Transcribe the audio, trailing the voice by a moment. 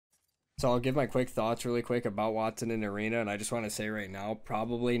So I'll give my quick thoughts really quick about Wattson in Arena, and I just want to say right now,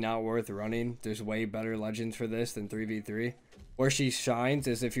 probably not worth running. There's way better legends for this than 3v3. Where she shines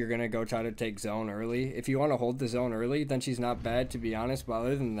is if you're going to go try to take zone early. If you want to hold the zone early, then she's not bad, to be honest. But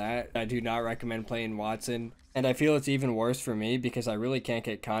other than that, I do not recommend playing Wattson. And I feel it's even worse for me because I really can't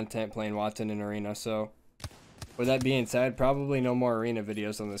get content playing Wattson in Arena. So with that being said, probably no more Arena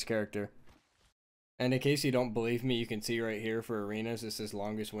videos on this character. And in case you don't believe me, you can see right here for arenas, this is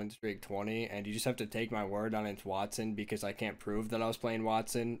longest win streak 20. And you just have to take my word on it's Wattson because I can't prove that I was playing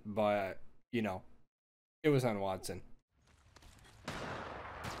Wattson. But, you know, it was on Wattson.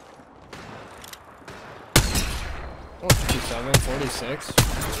 Oh, 57, 46.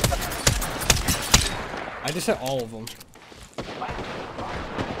 I just hit all of them.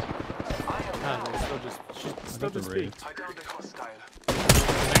 She's still just beat.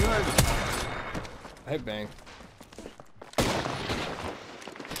 I hit bang.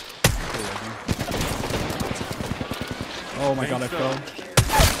 Oh my god, I fell.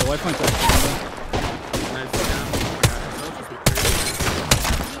 The lifeline back.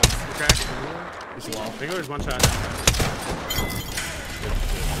 He's low. I think it was one shot.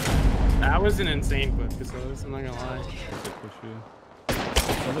 That was an insane clip, Kasellos, I'm not gonna lie.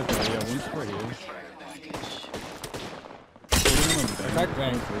 Yeah, one's right here. Back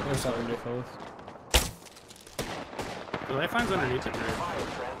bang. There's something to The lifeline's underneath it,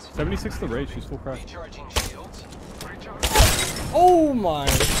 right? 76 the rate, she's full crack. Oh my!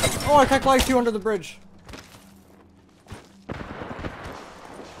 Oh, I got like 2 under the bridge.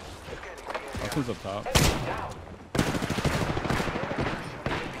 Watson's up top.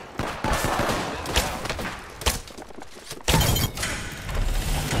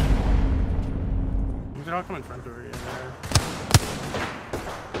 You can all come in front door, yeah.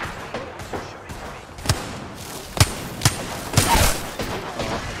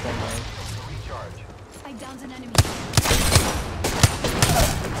 I downed an enemy.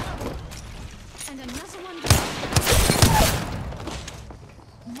 And another one.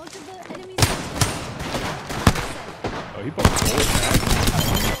 Multiple enemies. Oh, he bought gold back.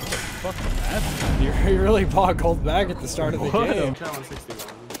 Fuck that. You really bought gold back at the start of the game. I'm in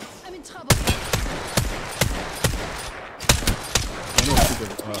trouble.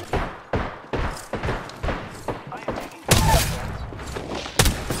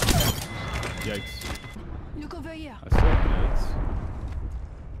 Yikes. Look over here. I saw nets.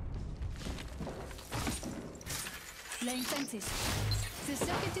 Laying fences. The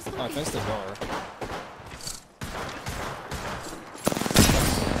circuit is I complete. fenced the door.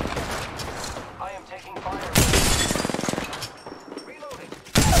 I am taking fire. Reloading.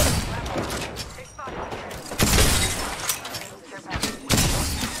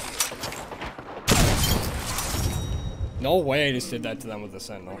 No way I just did that to them with the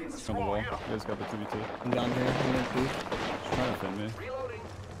sentinel. On the wall. You guys got the 2v2. I'm down here. I'm gonna peek. She's trying to fin me.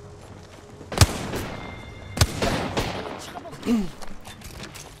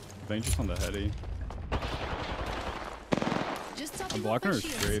 Vayne's just on the heady. I'm blocking her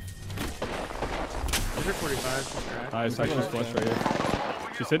strafe. These are 45. Nice, actually flush right here.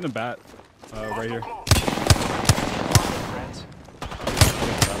 She's hitting the bat. Right here.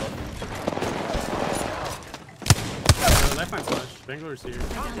 Lifeline's flush. Bangalore's here.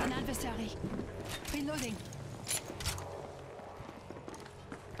 Down an adversary. Reloading.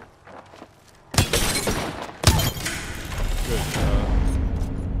 Good.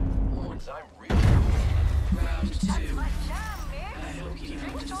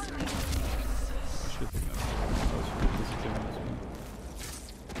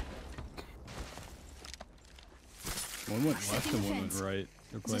 One went left and one went right.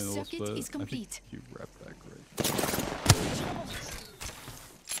 They're playing a little split. I think you wrapped that great.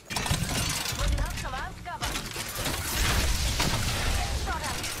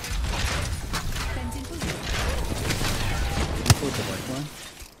 The lifeline.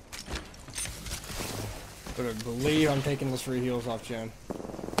 Better believe I'm taking those free heals off Jen.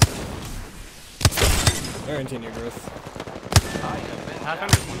 They're in tenure growth. Half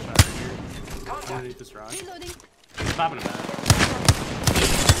under one shot right here. Underneath this rock. Reloading. Popping him back.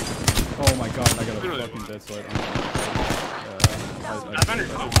 Oh my god, I got a fucking dead slide. Half under.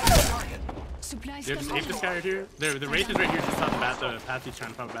 Supplies You have to come save this on. guy right here. The Wraith is right here. Just off the bat. The path he's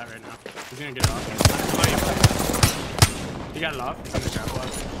trying to pop it back right now. He's gonna get it off. He got it off. He's gonna grab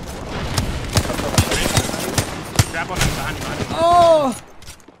off. Grab on him behind you. Oh!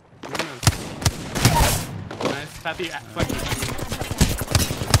 Nice. Pathy, flank.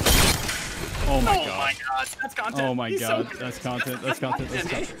 Oh my god. Oh my god. That's content. Oh my He's god. so good. That's content. That's content. That's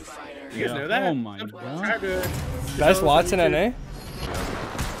content. You guys know that? Oh my god. Best Wattson NA?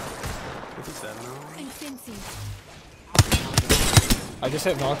 47 now. I'm fencing. I just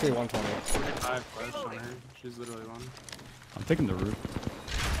hit Valkyrie 120. 45 flash on her. She's literally one. I'm taking the roof.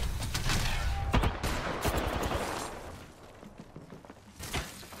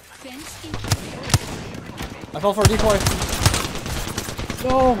 Fence in. I fell for a decoy.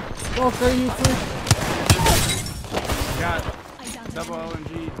 No! Valkyrie, you freak! Got I downed double an enemy.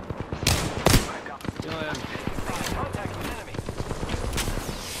 LMG. Kill him. Contact with enemy.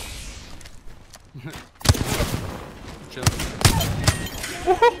 Chill.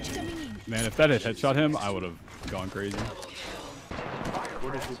 Package coming in. Man, if that had headshot him, I would have gone crazy.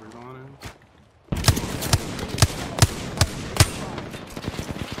 Quarter super on him.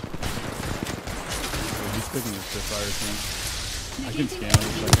 He's picking his fire thing. I can Negating scan him.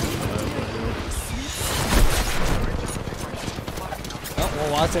 Oh, well,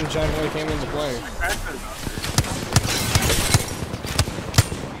 Wattson generally came into play.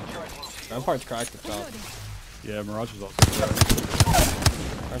 Rampart's cracked at top. Reloading. Yeah, Mirage is also dead.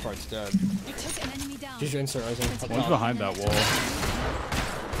 Rampart's dead. I took an enemy down. She's insta-rising. up One's top. behind that wall.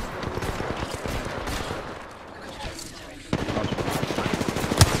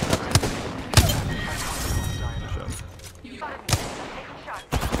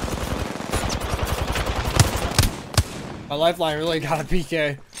 My lifeline really got a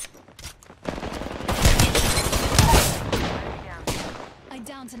PK. I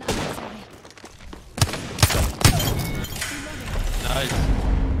downed an adversary. Reloading. Nice.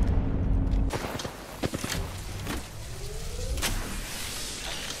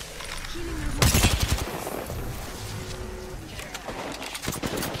 Healing my wound.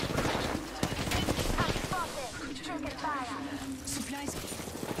 Supplies.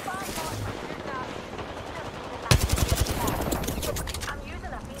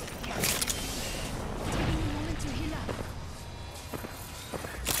 Taking a moment to heal up.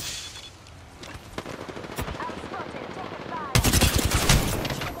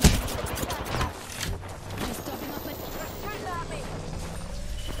 Just topping up my transport.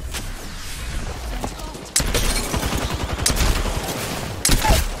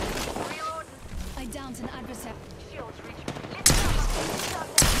 I downed an adversary.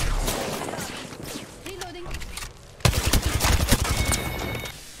 Reloading.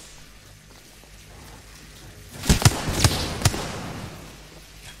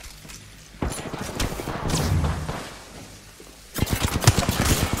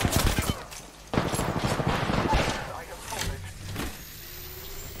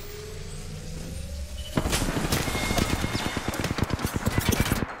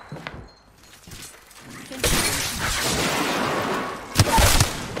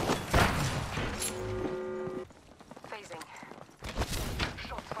 Phasing.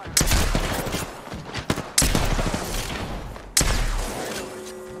 Shots fired.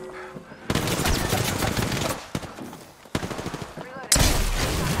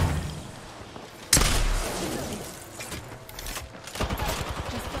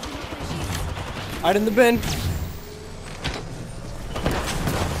 Hide in the bin.